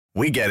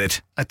We get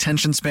it.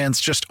 Attention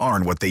spans just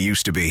aren't what they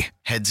used to be.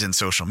 Heads in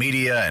social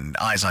media and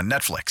eyes on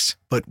Netflix.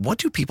 But what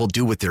do people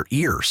do with their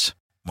ears?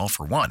 Well,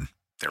 for one,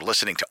 they're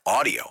listening to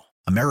audio.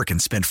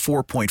 Americans spend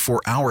 4.4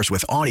 hours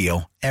with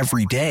audio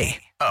every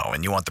day. Oh,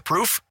 and you want the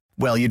proof?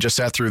 Well, you just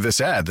sat through this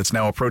ad that's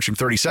now approaching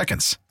 30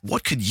 seconds.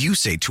 What could you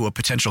say to a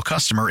potential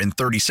customer in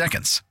 30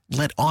 seconds?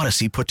 Let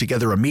Odyssey put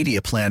together a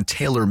media plan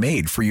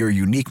tailor-made for your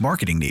unique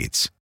marketing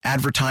needs.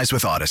 Advertise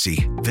with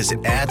Odyssey.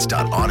 Visit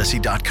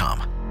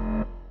ads.odyssey.com.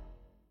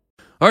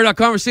 All right, our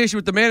conversation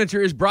with the manager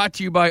is brought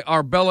to you by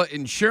Arbella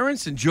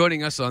Insurance, and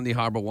joining us on the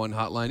Harbor One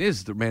hotline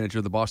is the manager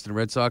of the Boston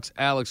Red Sox,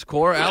 Alex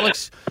Cora.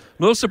 Alex, a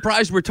little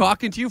surprised we're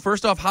talking to you.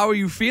 First off, how are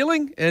you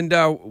feeling, and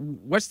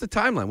what's the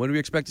timeline? When do we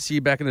expect to see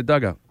you back in the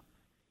dugout?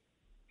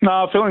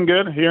 No, feeling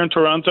good here in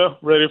Toronto,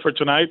 ready for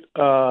tonight.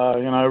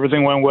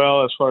 Everything went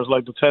well as far as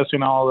like the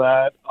testing and all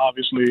that.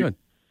 Obviously, It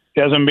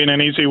hasn't been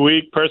an easy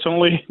week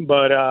personally,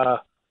 but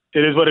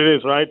it is what it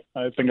is, right?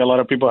 I think a lot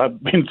of people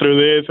have been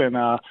through this,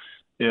 and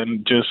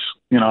just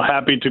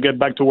happy to get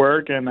back to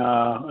work and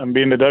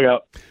be in the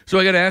dugout. So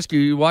I got to ask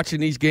you, watching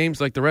these games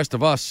like the rest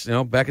of us,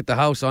 back at the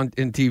house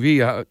in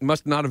TV, it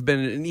must not have been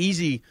an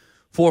easy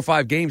 4 or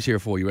 5 games here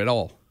for you at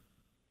all.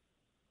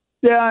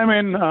 Yeah, I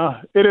mean,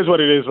 it is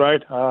what it is,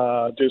 right?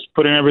 Just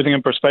putting everything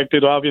in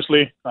perspective,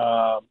 obviously,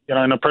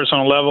 in a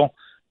personal level,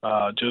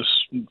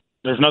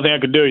 there's nothing I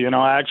could do.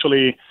 I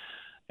actually,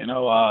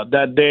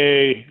 that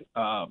day,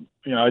 I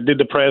did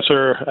the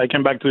presser. I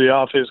came back to the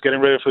office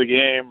getting ready for the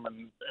game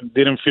and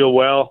didn't feel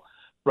well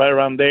right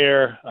around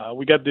there.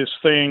 We got this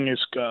thing,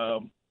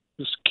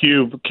 this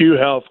Q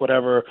Health,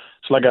 whatever.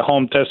 It's like a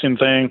home testing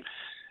thing.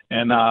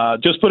 And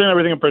just putting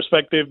everything in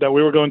perspective that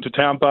we were going to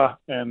Tampa,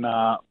 and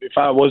if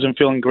I wasn't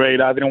feeling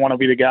great, I didn't want to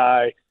be the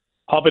guy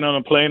hopping on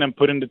a plane and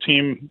putting the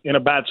team in a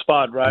bad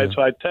spot, right? Yeah.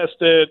 So I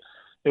tested.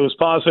 It was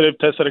positive,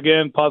 tested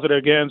again, positive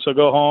again. So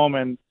go home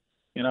and,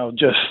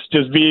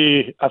 just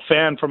be a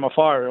fan from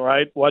afar,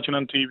 right, watching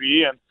on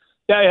TV. And,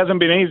 yeah, it hasn't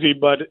been easy,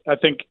 but I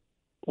think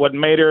what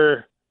made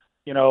her,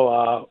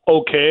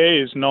 okay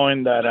is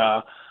knowing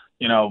that,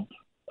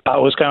 I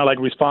was kind of like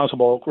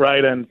responsible,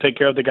 right, and take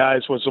care of the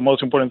guys was the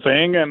most important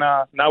thing, and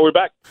now we're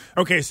back.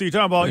 Okay, so you're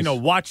talking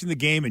about, watching the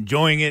game,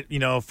 enjoying it,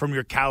 from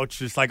your couch,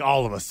 just like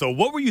all of us. So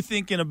what were you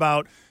thinking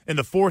about in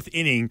the 4th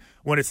inning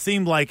when it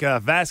seemed like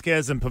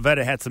Vasquez and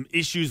Pivetta had some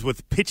issues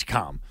with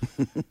PitchCom?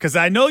 Because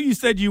I know you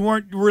said you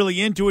weren't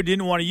really into it,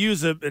 didn't want to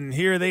use it, and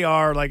here they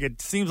are. Like,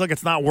 it seems like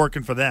it's not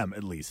working for them,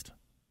 at least.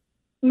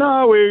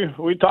 No,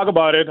 we talk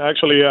about it.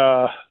 Actually,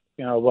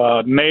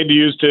 Nate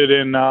used it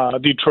in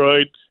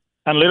Detroit.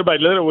 And little by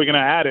little, we're going to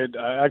add it.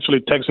 I actually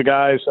text the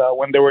guys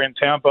when they were in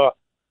Tampa,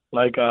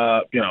 like,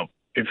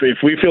 if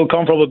we feel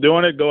comfortable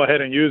doing it, go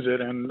ahead and use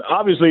it. And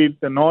obviously,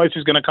 the noise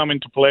is going to come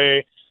into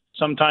play.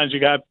 Sometimes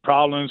you got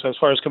problems as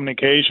far as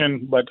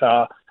communication. But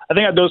I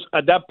think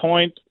at that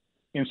point,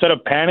 instead of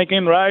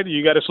panicking, right,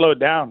 you got to slow it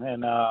down.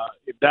 And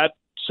if that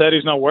set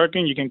is not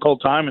working, you can call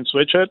time and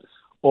switch it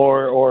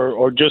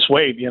or just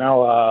wait.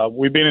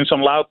 We've been in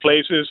some loud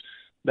places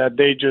that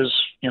they just,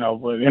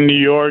 in New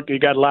York,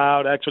 it got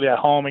loud. Actually, at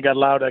home, it got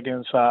loud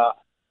against, I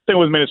think it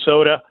was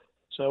Minnesota.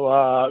 So,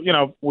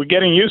 we're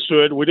getting used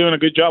to it. We're doing a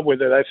good job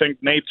with it. I think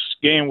Nate's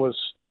game was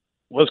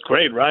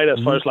great, right,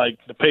 as far as, like,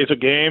 the pace of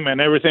game and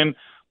everything.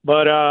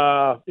 But,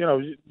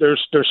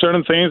 there's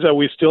certain things that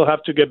we still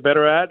have to get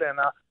better at. And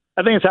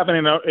I think it's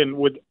happening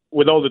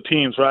with all the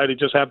teams, right? It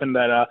just happened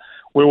that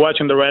we're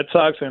watching the Red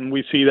Sox, and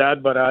we see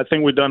that. But I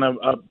think we've done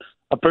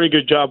a pretty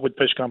good job with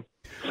PitchCom.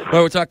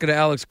 Well, we're talking to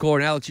Alex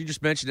Cora. And Alex, you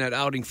just mentioned that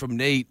outing from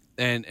Nate,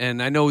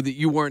 and I know that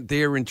you weren't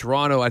there in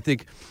Toronto. I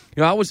think,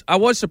 I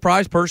was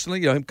surprised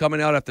personally, him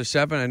coming out after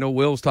 7. I know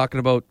Will's talking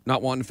about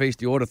not wanting to face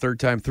the order 3rd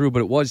time through, but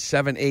it was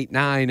 7, 8,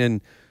 9.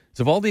 And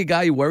is Eovaldi a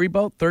guy you worry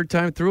about 3rd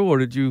time through, or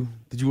did you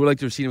like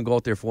to have seen him go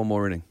out there for one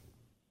more inning?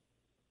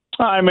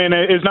 I mean,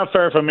 it's not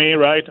fair for me,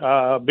 right?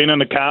 Being on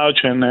the couch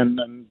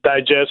and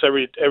digest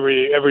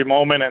every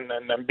moment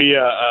and be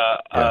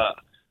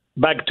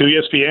back to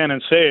ESPN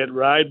and say it,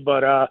 right?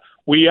 But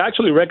we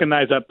actually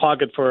recognized that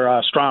pocket for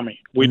Strami.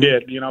 We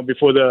did,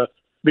 before the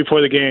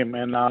game.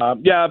 And,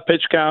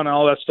 pitch count and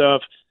all that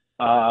stuff.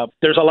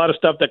 There's a lot of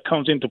stuff that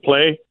comes into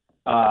play,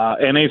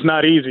 and it's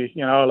not easy.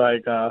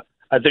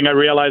 I think I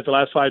realized the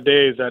last 5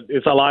 days that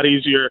it's a lot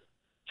easier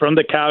from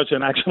the couch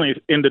and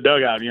actually in the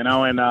dugout, and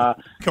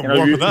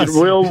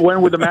Will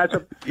went with the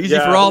matchup. Easy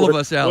for all of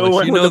us,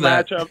 Alex. You know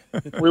that.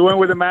 We went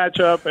with the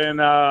matchup, and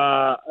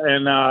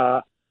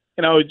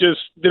it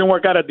just didn't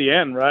work out at the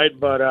end, right?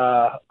 But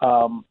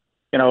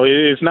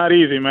it's not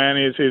easy, man.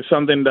 It's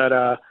something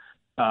that,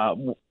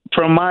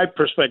 from my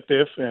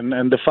perspective, and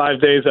the 5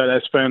 days that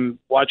I spent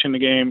watching the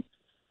game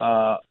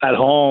at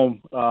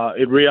home,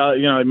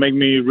 it made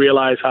me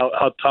realize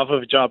how tough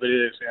of a job it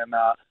is, and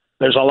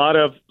there's a lot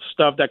of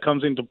stuff that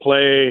comes into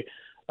play.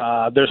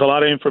 There's a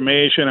lot of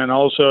information, and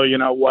also,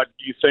 what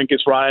you think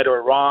is right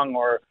or wrong,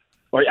 or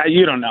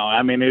you don't know.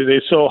 I mean,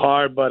 it's so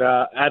hard, but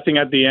I think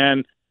at the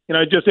end,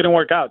 it just didn't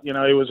work out. It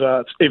was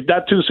if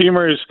that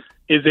 2-seamer is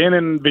is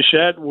in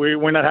Bichette.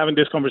 We're not having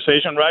this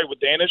conversation, right, with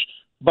Danish.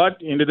 But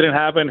it didn't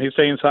happen. He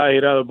stayed inside,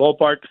 hit out of the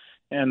ballpark,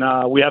 and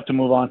we have to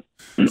move on.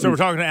 So we're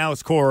talking to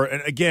Alex Cora,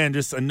 and again,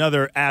 just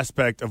another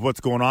aspect of what's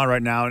going on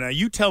right now. Now,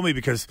 you tell me,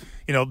 because,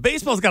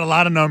 baseball's got a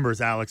lot of numbers,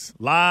 Alex.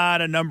 A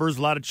lot of numbers,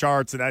 a lot of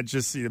charts, and that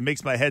just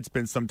makes my head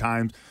spin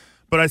sometimes.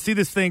 But I see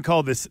this thing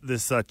called this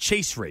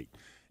chase rate,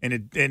 and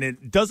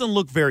it doesn't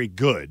look very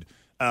good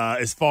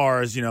as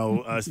far as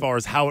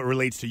how it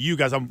relates to you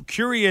guys. I'm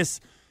curious.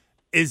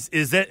 Is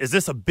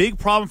this a big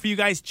problem for you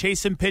guys,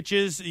 chasing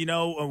pitches?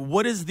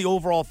 What is the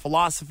overall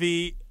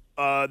philosophy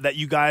that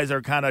you guys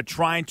are kind of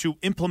trying to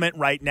implement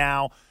right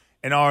now,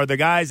 and are the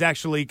guys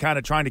actually kind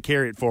of trying to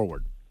carry it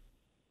forward?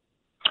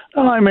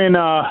 I mean,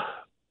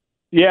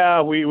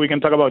 we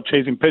can talk about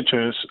chasing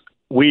pitches.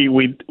 We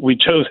did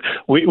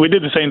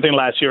the same thing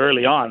last year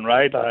early on,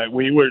 right?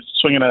 We were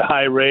swinging at a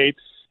high rate.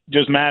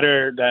 Just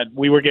mattered that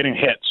we were getting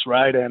hits,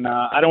 right? And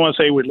I don't want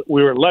to say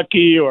we were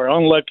lucky or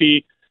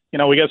unlucky.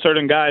 We got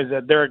certain guys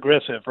that they're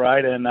aggressive,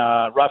 right? And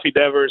Rafi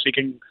Devers, he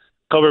can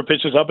cover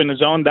pitches up in the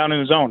zone, down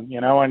in the zone,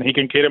 and he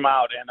can kid him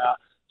out. And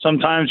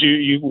sometimes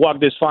you walk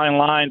this fine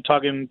line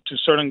talking to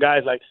certain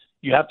guys like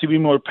you have to be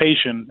more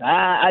patient.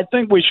 I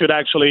think we should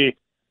actually,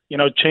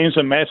 change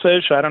the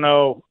message. I don't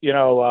know,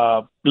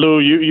 Lou,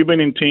 you've been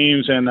in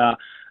teams, and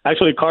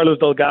actually Carlos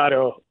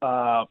Delgado,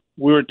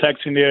 we were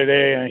texting the other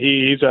day, and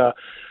he's a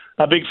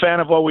big fan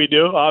of what we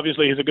do.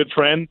 Obviously, he's a good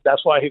friend.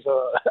 That's why he's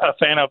a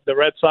fan of the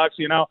Red Sox,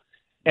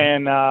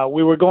 And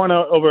we were going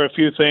over a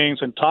few things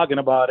and talking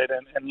about it.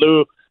 And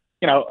Lou,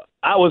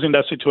 I was in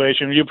that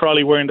situation. You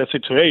probably were in that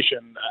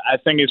situation. I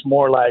think it's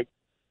more like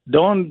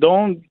don't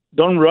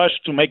rush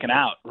to make an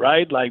out,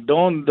 right? Like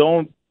don't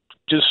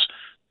just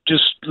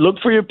look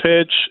for your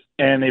pitch.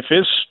 And if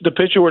it's the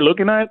pitch you were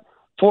looking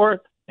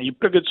for and you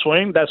put a good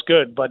swing, that's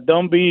good. But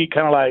don't be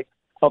kind of like,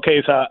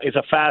 okay, it's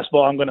a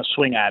fastball, I'm going to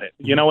swing at it.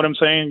 You know what I'm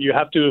saying? You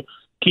have to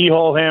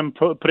keyhole him,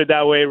 put it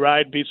that way,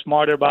 right? Be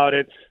smarter about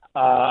it.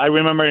 I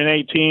remember in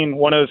 18,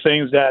 one of the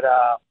things that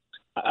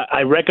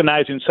I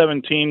recognized in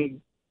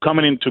 17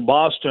 coming into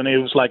Boston, it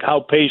was like how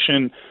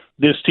patient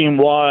this team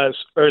was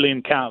early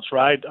in counts,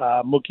 right?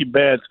 Mookie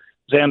Betts,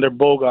 Xander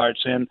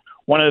Bogaerts. And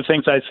one of the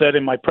things I said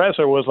in my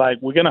presser was like,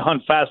 we're going to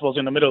hunt fastballs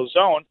in the middle of the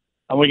zone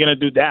and we're going to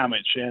do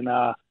damage. And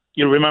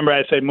you remember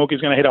I said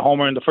Mookie's going to hit a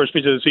homer in the first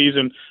pitch of the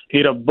season,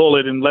 hit a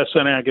bullet in left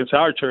center against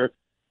Archer.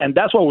 And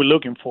that's what we're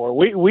looking for.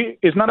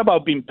 It's not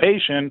about being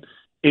patient.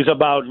 It's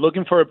about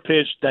looking for a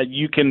pitch that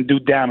you can do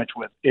damage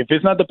with. If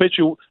it's not the pitch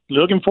you're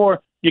looking for,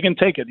 you can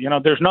take it.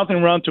 There's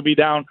nothing wrong to be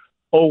down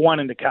 0-1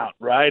 in the count,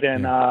 right?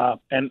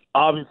 And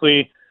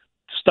obviously,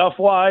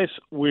 stuff-wise,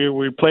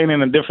 we're playing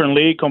in a different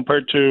league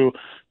compared to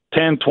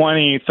 10,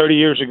 20, 30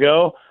 years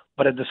ago.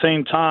 But at the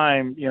same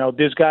time,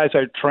 these guys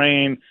are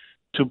trained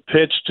to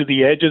pitch to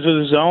the edges of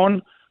the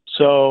zone.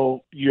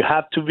 So you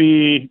have to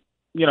be,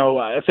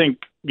 I think,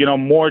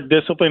 more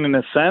disciplined in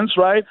a sense,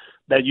 right?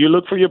 That you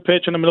look for your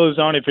pitch in the middle of the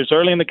zone. If it's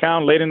early in the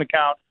count, late in the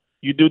count,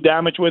 you do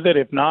damage with it.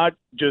 If not,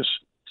 just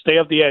stay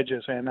off the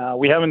edges. And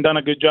we haven't done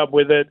a good job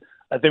with it.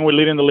 I think we're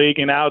leading the league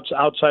in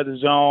outside the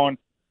zone.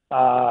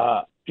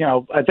 I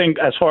think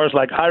as far as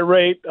like high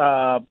rate,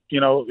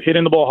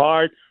 hitting the ball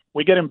hard,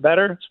 we're getting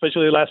better,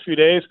 especially the last few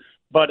days.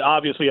 But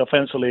obviously,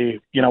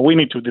 offensively, we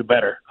need to do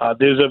better.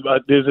 There's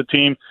a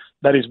team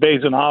that is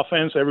based on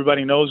offense.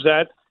 Everybody knows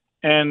that.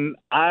 And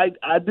I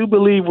do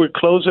believe we're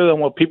closer than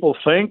what people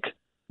think.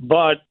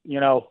 But,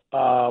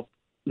 no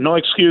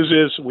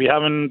excuses. We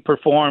haven't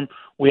performed.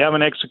 We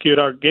haven't executed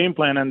our game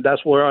plan, and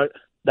that's what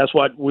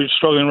we're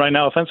struggling right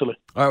now offensively.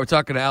 All right, we're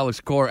talking to Alex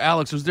Cora.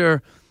 Alex, was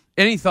there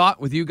any thought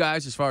with you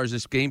guys as far as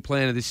this game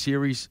plan of this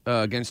series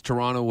against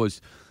Toronto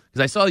was?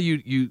 Because I saw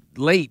you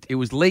late. It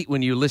was late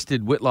when you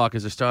listed Whitlock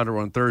as a starter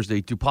on Thursday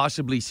to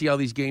possibly see how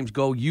these games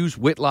go. Use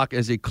Whitlock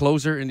as a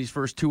closer in these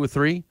first 2 or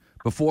 3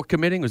 before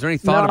committing. Was there any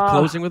thought of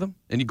closing with him?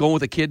 And you going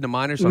with a kid in the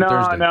minors on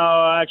Thursday?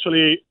 No.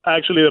 Actually,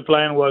 the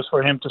plan was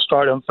for him to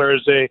start on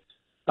Thursday.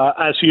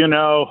 As you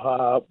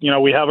know,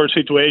 we have our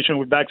situation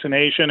with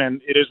vaccination,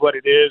 and it is what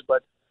it is.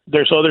 But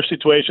there's other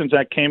situations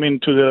that came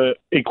into the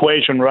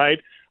equation, right?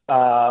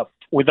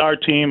 With our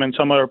team and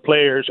some other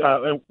players.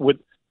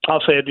 I'll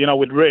say it,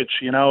 with Rich.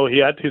 He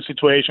had his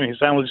situation, his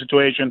family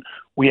situation.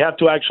 We have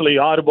to actually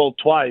audible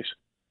twice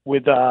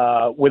with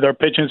our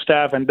pitching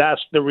staff, and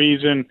that's the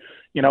reason.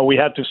 We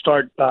had to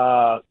start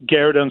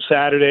Garrett on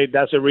Saturday.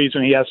 That's the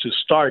reason he has to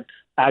start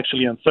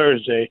actually on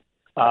Thursday.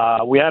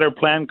 We had our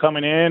plan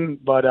coming in,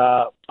 but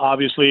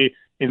obviously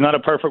it's not a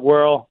perfect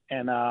world.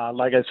 And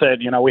like I said,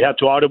 we have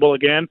to audible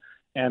again,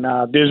 and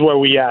this is where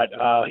we at.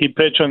 He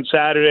pitched on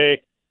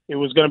Saturday. It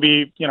was going to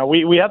be,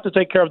 we have to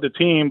take care of the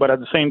team, but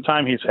at the same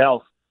time, his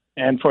health.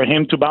 And for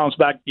him to bounce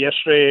back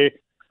yesterday,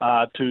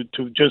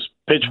 to just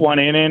pitch one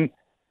inning,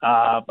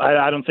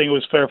 I don't think it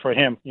was fair for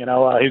him.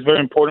 He's very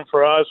important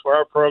for us, for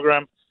our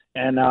program.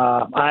 And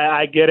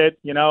I get it.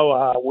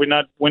 We're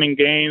not winning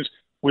games.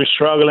 We're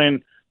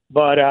struggling.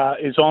 But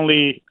it's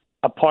only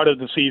a part of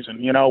the season.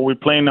 We're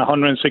playing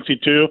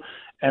 162.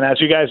 And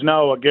as you guys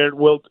know, Garrett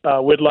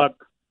Whitlock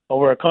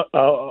over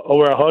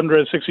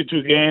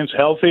 162 games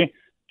healthy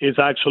is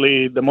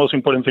actually the most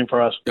important thing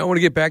for us. I want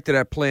to get back to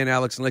that plan,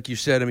 Alex, and like you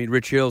said, I mean,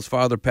 Rich Hill's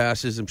father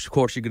passes, and of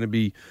course you're going to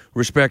be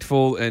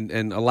respectful and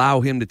allow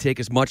him to take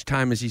as much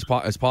time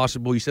as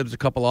possible. You said there's a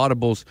couple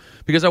audibles,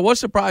 because I was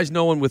surprised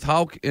knowing with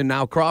Houck and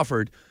now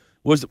Crawford,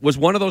 was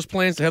one of those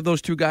plans to have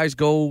those two guys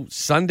go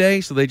Sunday,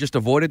 so they just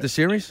avoided the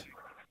series?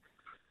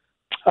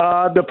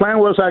 The plan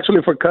was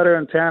actually for Cutter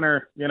and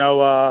Tanner,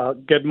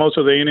 get most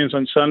of the innings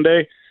on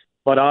Sunday,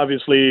 but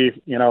obviously,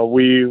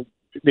 it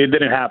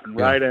didn't happen,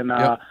 right? And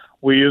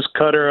we used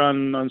Cutter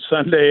on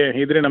Sunday, and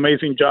he did an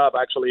amazing job,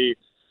 actually,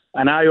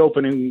 an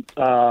eye-opening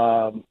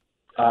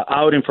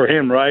outing for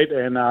him, right?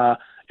 And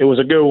it was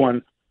a good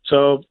one.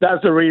 So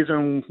that's the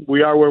reason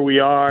we are where we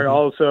are. Mm-hmm.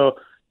 Also,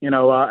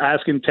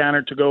 asking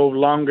Tanner to go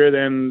longer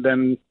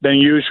than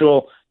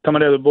usual,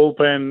 coming out of the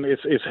bullpen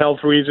is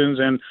health reasons.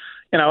 And,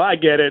 I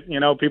get it.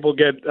 People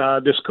get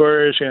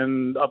discouraged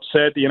and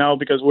upset,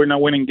 because we're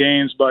not winning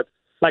games. But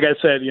like I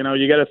said, you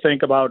got to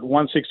think about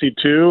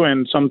 162,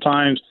 and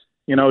sometimes,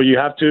 you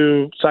have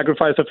to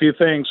sacrifice a few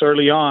things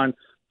early on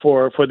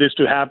for this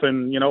to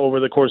happen, over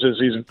the course of the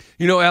season.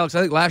 Alex,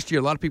 I think last year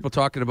a lot of people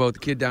talking about the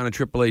kid down in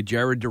AAA,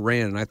 Jared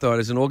Duran, and I thought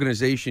as an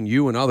organization,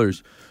 you and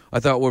others,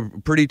 I thought were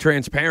pretty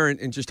transparent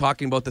in just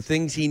talking about the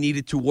things he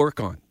needed to work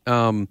on.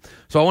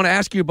 So I want to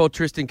ask you about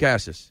Triston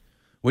Casas.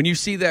 When you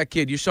see that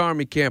kid, you saw him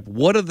in camp,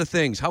 what are the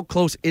things? How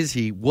close is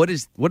he? What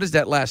is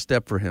that last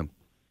step for him?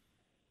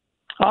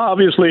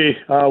 Obviously,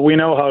 we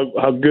know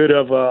how good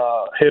of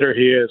a hitter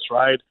he is,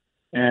 right?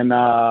 And,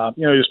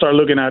 you start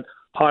looking at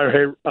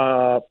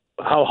how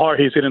hard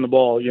he's hitting the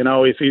ball,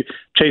 if he's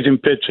chasing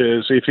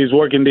pitches, if he's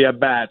working the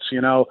at-bats,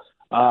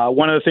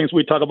 One of the things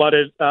we talked about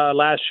it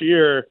last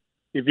year,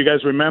 if you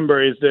guys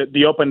remember, is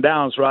the up and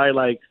downs, right?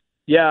 Like,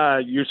 yeah,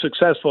 you're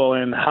successful,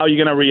 and how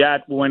you're going to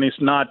react when it's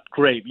not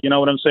great. You know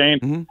what I'm saying?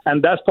 Mm-hmm.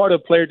 And that's part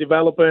of player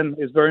development.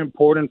 Is very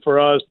important for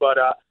us. But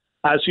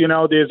as you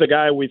know, there's a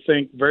guy we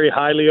think very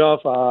highly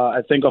of.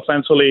 I think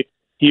offensively,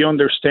 he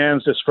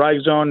understands the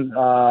strike zone.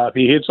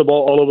 He hits the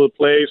ball all over the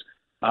place.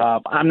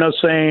 I'm not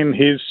saying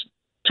he's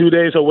 2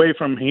 days away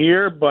from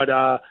here, but,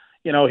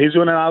 he's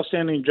doing an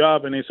outstanding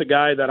job, and he's a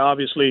guy that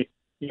obviously,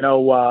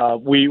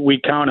 we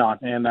count on.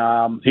 And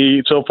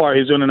so far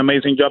he's doing an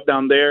amazing job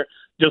down there,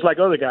 just like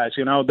other guys.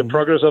 The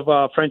progress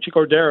of Frenchie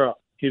Cordero.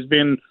 He's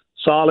been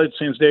solid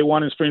since day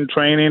one in spring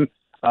training.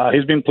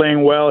 He's been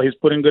playing well. He's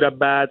putting good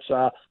at-bats.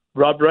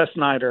 Rob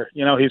Resnider,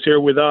 he's here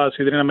with us.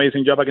 He did an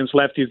amazing job against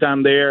lefties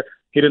down there,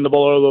 hitting the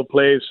ball all over the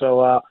place.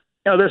 So,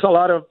 there's a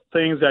lot of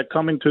things that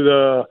come into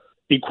the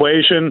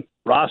equation,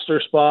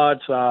 roster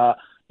spots. The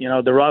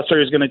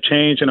roster is going to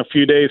change in a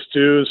few days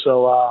too.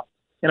 So,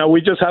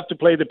 we just have to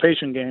play the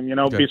patient game,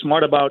 okay. Be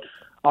smart about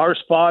our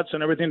spots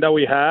and everything that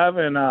we have.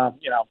 And,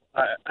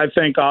 I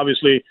think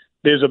obviously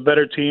there's a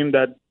better team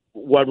that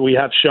what we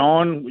have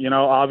shown.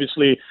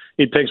 Obviously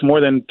it takes more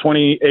than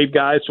 28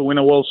 guys to win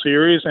a World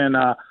Series. And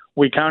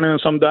we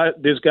counted on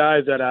these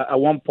guys that at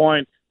one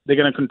point they're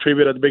going to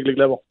contribute at the big league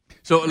level.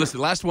 So, listen,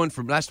 last one.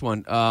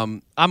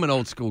 I'm an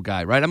old school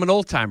guy, right? I'm an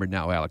old timer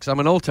now, Alex. I'm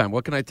an old timer.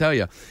 What can I tell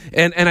you?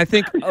 And I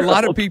think a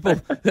lot of people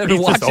that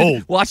have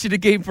been watching the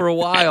game for a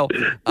while.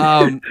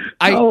 How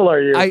old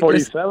are you?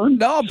 47?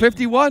 No, I'm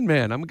 51,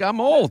 man. I'm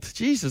old.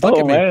 Jesus, look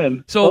at me.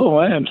 Man. So,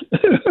 man.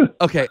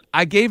 Okay,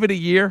 I gave it a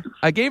year.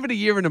 I gave it a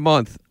year and a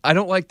month. I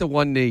don't like the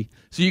one knee.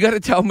 So you got to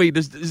tell me,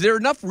 is there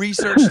enough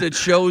research that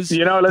shows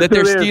that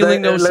they're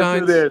stealing those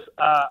signs? Let's do this.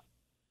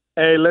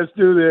 Hey, let's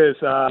do this.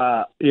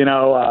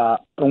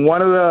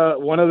 One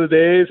of the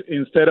days,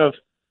 instead of,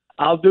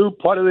 I'll do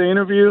part of the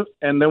interview,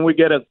 and then we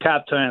get a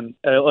capitan,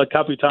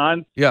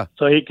 yeah,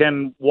 so he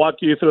can walk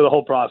you through the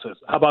whole process.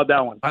 How about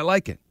that one? I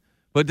like it.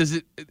 But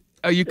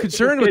are you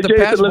concerned with the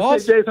pass balls?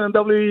 Let's take Jason and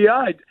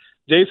WEI.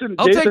 Jason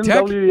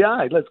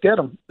WEI. Let's get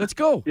him. Let's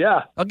go.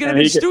 Yeah. I'll get him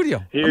in the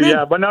studio.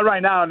 Yeah, but not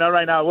right now.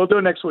 We'll do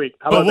it next week.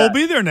 But we'll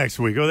be there next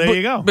week. Oh, there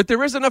you go. But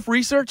there is enough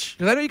research?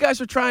 Because I know you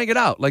guys are trying it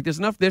out. Like, there's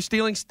enough. They're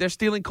stealing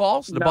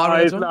calls? No,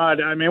 it's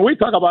not. I mean, we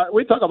talked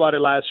about it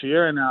last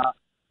year, and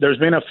there's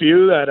been a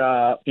few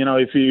that,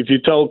 if you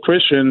tell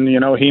Christian,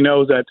 he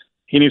knows that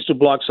he needs to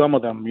block some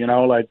of them,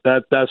 like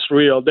that's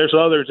real. There's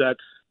others that,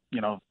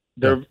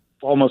 they're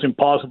almost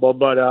impossible.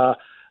 But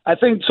I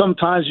think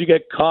sometimes you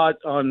get caught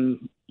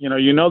on,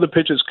 the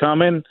pitch is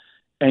coming,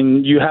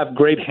 and you have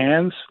great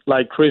hands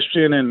like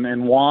Christian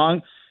and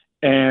Wong,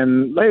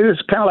 and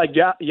it's kind of like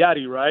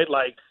Yadi, right?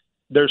 Like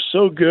they're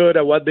so good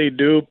at what they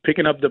do,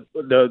 picking up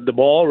the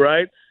ball,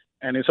 right?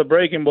 And it's a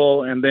breaking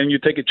ball, and then you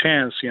take a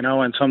chance,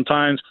 and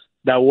sometimes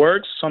that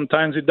works,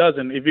 sometimes it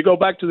doesn't. If you go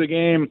back to the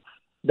game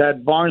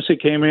that Barnesy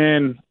came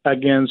in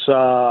against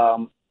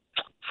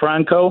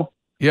Franco,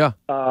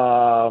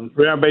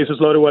 bases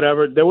loaded,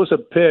 whatever, there was a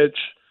pitch.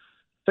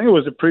 I think it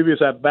was the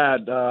previous at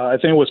bat. I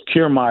think it was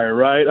Kiermaier,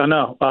 right?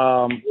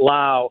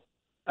 Lau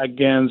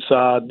against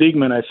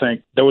Diekman. I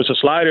think there was a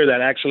slider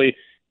that actually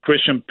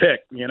Christian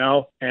picked,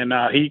 and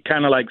he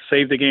kind of like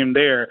saved the game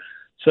there.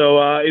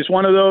 So it's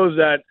one of those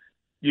that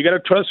you got to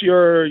trust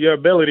your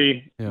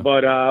ability. Yeah.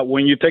 But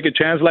when you take a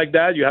chance like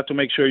that, you have to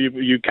make sure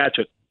you catch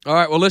it. All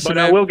right. Well, listen,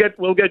 But man. we'll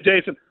get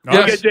Jason. Yes.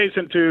 We'll get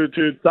Jason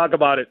to talk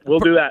about it. We'll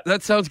do that.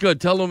 That sounds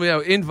good. Tell him,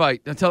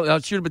 invite. I'll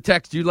shoot him a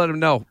text. You let him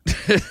know.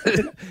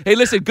 Hey,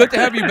 listen, good to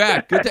have you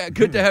back.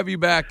 Good to have you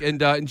back,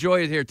 and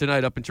enjoy it here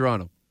tonight up in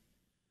Toronto.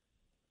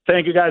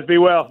 Thank you, guys. Be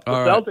well. The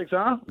All right. Celtics,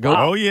 huh? Go,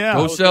 Oh, yeah.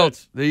 Go was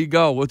Celts. There you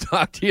go. We'll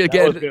talk to you That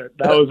again. was good.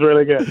 That was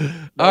really good.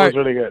 All right.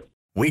 Really good.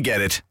 We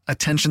get it.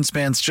 Attention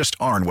spans just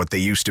aren't what they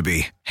used to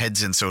be.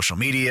 Heads in social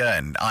media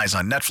and eyes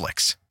on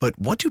Netflix. But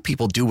what do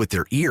people do with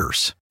their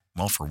ears?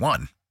 Well, for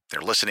one, they're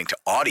listening to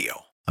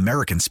audio.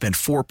 Americans spend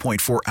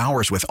 4.4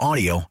 hours with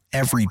audio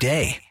every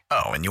day.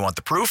 Oh, and you want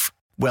the proof?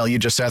 Well, you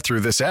just sat through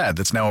this ad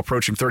that's now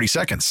approaching 30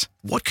 seconds.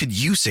 What could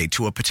you say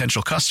to a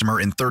potential customer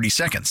in 30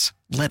 seconds?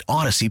 Let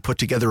Odyssey put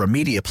together a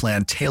media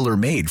plan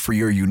tailor-made for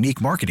your unique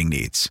marketing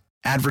needs.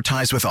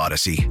 Advertise with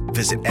Odyssey.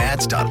 Visit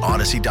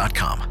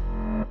ads.odyssey.com.